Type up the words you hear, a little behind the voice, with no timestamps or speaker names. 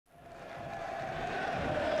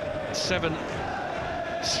7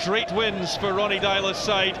 straight wins for Ronnie Dyla's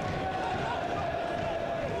side.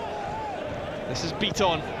 This is Vita.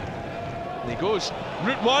 And he goes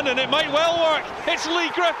route one, and it might well work. It's Leigh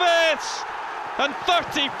Griffiths, and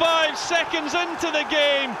 35 seconds into the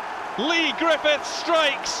game, Leigh Griffiths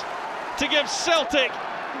strikes to give Celtic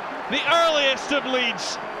the earliest of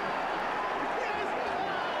leads.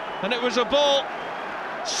 And it was a ball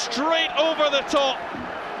straight over the top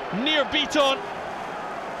near Vita,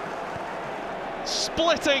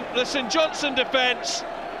 splitting the St Johnstone defence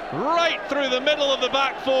right through the middle of the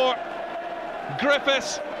back four.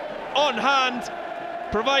 Griffiths on hand,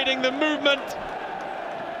 providing the movement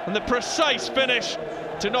and the precise finish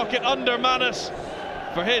to knock it under Magennis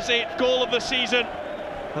for his 8th goal of the season,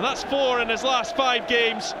 and that's 4 in his last 5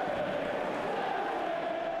 games.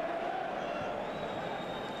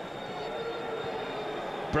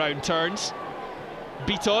 Brown turns,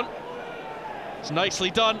 Vita, it's nicely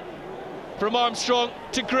done from Armstrong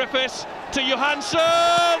to Griffiths to Johansen,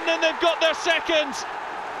 and they've got their second.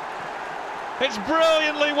 It's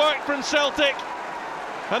brilliantly worked from Celtic,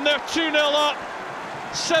 and they're 2-0 up,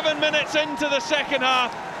 7 minutes into the second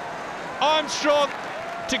half. Armstrong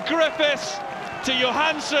to Griffiths to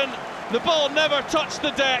Johansen, the ball never touched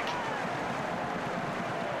the deck.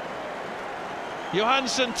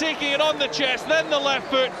 Johansen taking it on the chest, then the left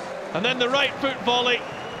foot, and then the right foot volley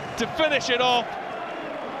to finish it off.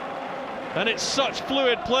 And it's such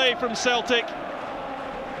fluid play from Celtic.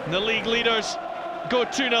 And the league leaders go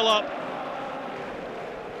 2-0 up.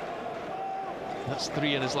 That's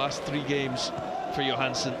 3 in his last 3 games for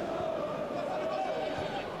Johansen.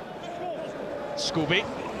 Scobie,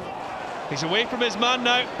 he's away from his man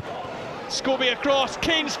now. Scobie across,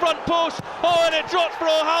 Kane's front post, oh, and it drops for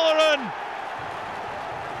O'Halloran.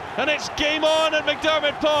 And it's game on at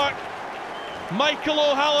McDiarmid Park. Michael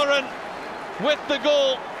O'Halloran with the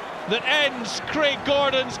goal that ends Craig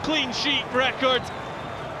Gordon's clean sheet record.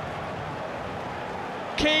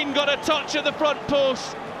 Kane got a touch at the front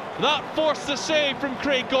post. That forced the save from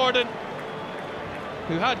Craig Gordon,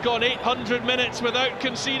 who had gone 800 minutes without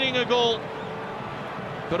conceding a goal.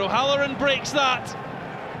 But O'Halloran breaks that.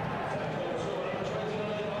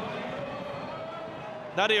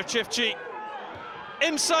 Nadir Ciftci,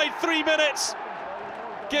 inside 3 minutes,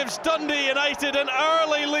 gives Dundee United an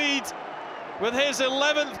early lead with his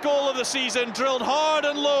 11th goal of the season, drilled hard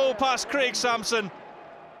and low past Craig Sampson.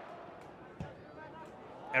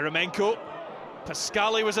 Eremenko,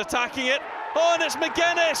 Pascali was attacking it. Oh, and it's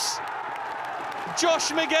Magennis.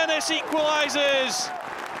 Josh Magennis equalises.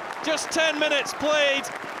 Just 10 minutes played.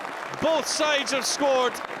 Both sides have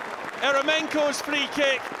scored. Eremenko's free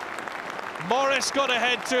kick. Morris got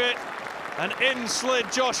ahead to it, and in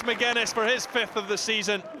slid Josh Magennis for his 5th of the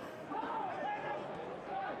season.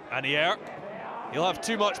 Anier, he'll have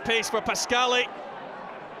too much pace for Pascali.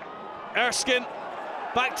 Erskine,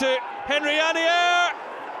 back to Henri Anier,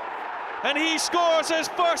 and he scores his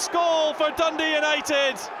first goal for Dundee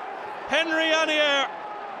United. Henri Anier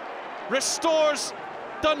restores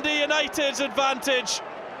Dundee United's advantage.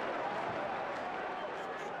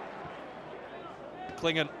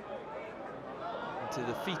 Clingan to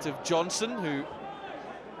the feet of Johnston, who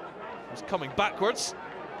was coming backwards.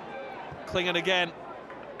 Clingan again,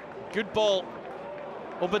 good ball,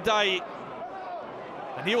 Obadiah,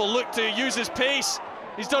 and he will look to use his pace.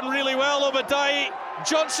 He's done really well, Obadiah.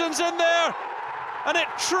 Johnston's in there, and it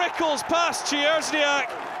trickles past Cierzniak.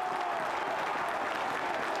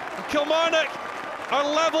 Kilmarnock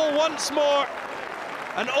are level once more,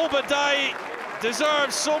 and Obadiah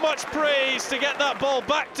deserves so much praise to get that ball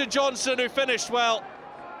back to Johnston, who finished well.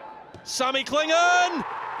 Sammy Clingan,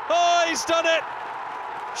 oh, he's done it.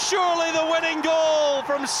 Surely the winning goal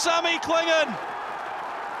from Sammy Clingan.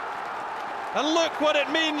 And look what it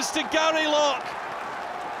means to Gary Locke.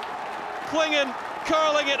 Clingan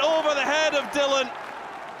curling it over the head of Dillon.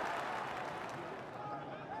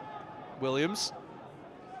 Williams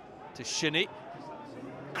to Shinnie.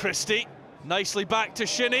 Christie, nicely back to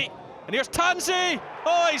Shinnie. And here's Tansey.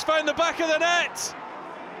 Oh, he's found the back of the net.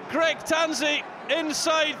 Greg Tansey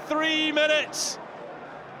inside 3 minutes.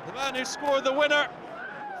 The man who scored the winner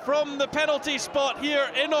from the penalty spot here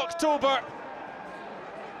in October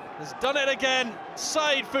has done it again.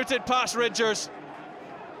 Side-footed past Ridgers.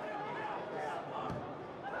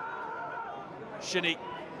 Shinnie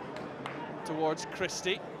towards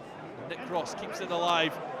Christie. Nick Ross keeps it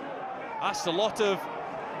alive. Asked a lot of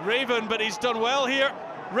Raven, but he's done well here.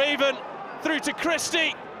 Raven through to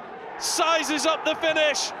Christie, sizes up the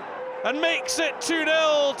finish and makes it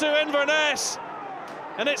 2-0 to Inverness.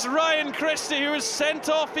 And it's Ryan Christie who was sent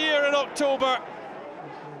off here in October.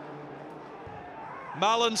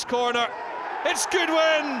 Mallon's corner, it's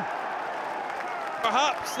Goodwin!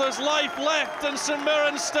 Perhaps there's life left in St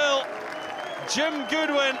Mirren still. Jim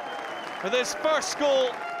Goodwin with his first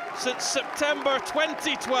goal since September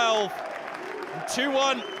 2012.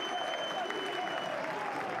 2-1.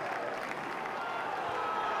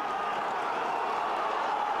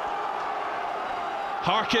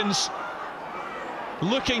 Harkins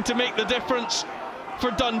looking to make the difference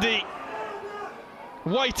for Dundee.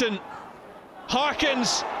 Whiten,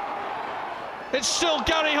 Harkins, it's still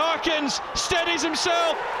Gary Harkins, steadies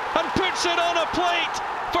himself and puts it on a plate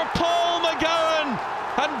for Paul McGowan,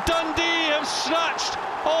 and Dundee have snatched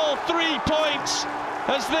all 3 points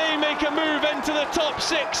as they make a move into the top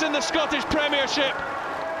 6 in the Scottish Premiership.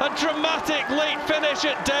 A dramatic late finish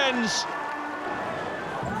at Dens.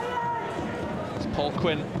 It's Paul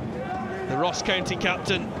Quinn, the Ross County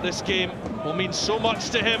captain. This game will mean so much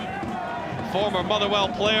to him. Former Motherwell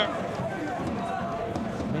player.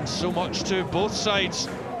 Means so much to both sides.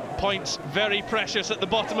 Points very precious at the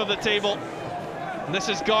bottom of the table. And this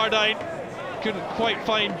is Gardyne. Couldn't quite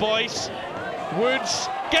find Boyce. Woods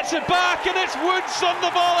gets it back, and it's Woods on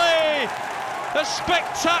the volley. A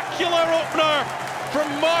spectacular opener from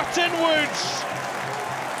Martin Woods.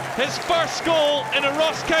 His first goal in a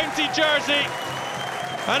Ross County jersey,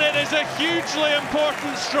 and it is a hugely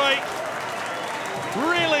important strike.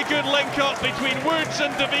 Really good link up between Woods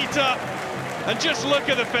and Vita, and just look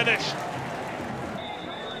at the finish.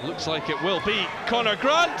 Looks like it will be Conor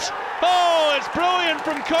Grant. Oh, it's brilliant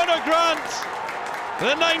from Conor Grant,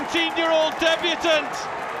 the 19-year-old debutant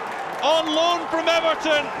on loan from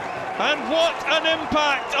Everton, and what an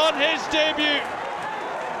impact on his debut,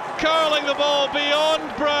 curling the ball beyond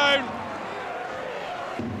Brown.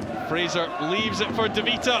 Fraser leaves it for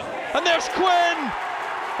Vita, and there's Quinn,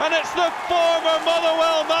 and it's the former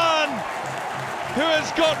Motherwell man who has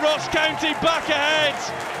got Ross County back ahead.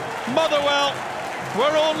 Motherwell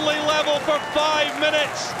were only level for 5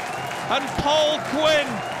 minutes, and Paul Quinn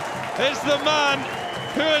is the man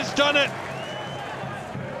who has done it.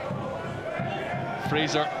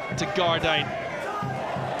 Fraser to Gardyne,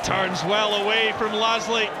 turns well away from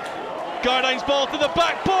Lasley. Gardyne's ball to the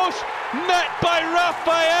back post, met by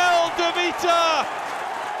Raffaele de Vita.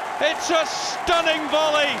 It's a stunning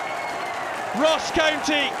volley. Ross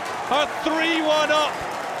County are 3-1 up,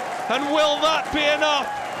 and will that be enough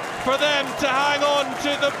for them to hang on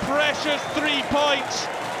to the precious 3 points?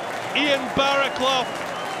 Ian Barraclough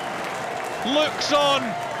looks on,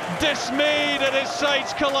 dismayed at his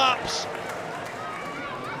side's collapse.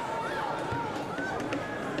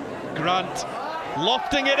 Grant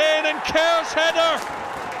lofting it in, and Kerr's header.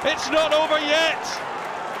 It's not over yet.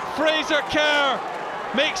 Fraser Kerr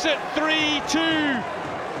makes it 3-2.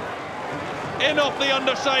 In off the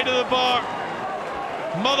underside of the bar.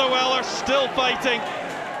 Motherwell are still fighting.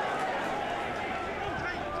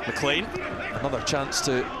 McLean, another chance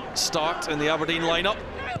to start in the Aberdeen lineup.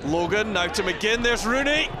 Logan now to McGinn, there's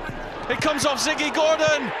Rooney. It comes off Ziggy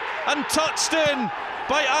Gordon and touched in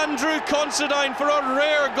by Andrew Considine for a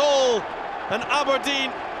rare goal. And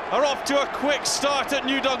Aberdeen are off to a quick start at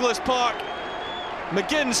New Douglas Park.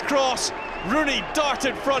 McGinn's cross, Rooney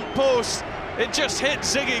darted front post. It just hit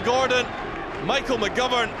Ziggy Gordon. Michael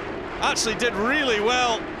McGovern actually did really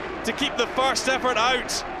well to keep the first effort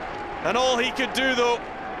out. And all he could do, though,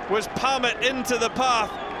 was palm it into the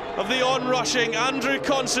path of the onrushing Andrew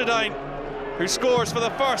Considine, who scores for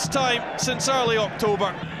the first time since early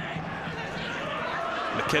October.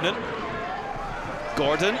 McKinnon,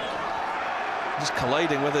 Gordon, just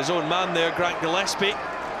colliding with his own man there, Grant Gillespie.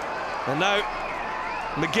 And now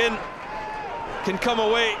McGinn can come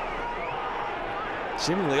away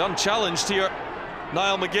seemingly unchallenged here.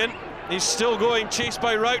 Niall McGinn, he's still going, chased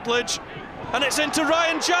by Routledge, and it's into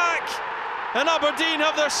Ryan Jack, and Aberdeen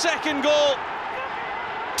have their second goal.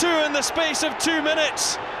 2 in the space of 2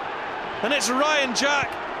 minutes, and it's Ryan Jack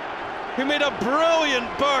who made a brilliant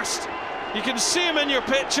burst. You can see him in your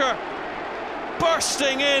picture,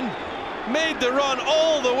 bursting in, made the run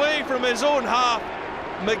all the way from his own half.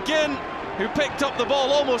 McGinn, who picked up the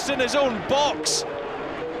ball almost in his own box.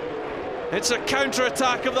 It's a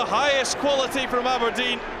counter-attack of the highest quality from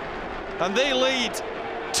Aberdeen, and they lead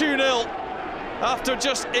 2-0 after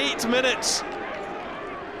just 8 minutes.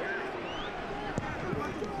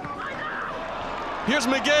 Here's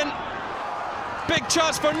McGinn, big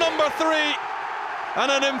chance for number 3, and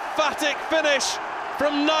an emphatic finish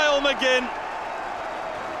from Niall McGinn.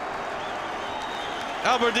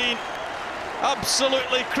 Aberdeen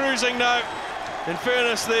absolutely cruising now. In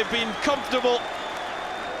fairness, they've been comfortable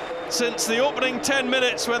since the opening 10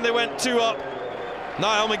 minutes when they went 2 up.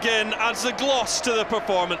 Niall McGinn adds the gloss to the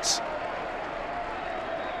performance.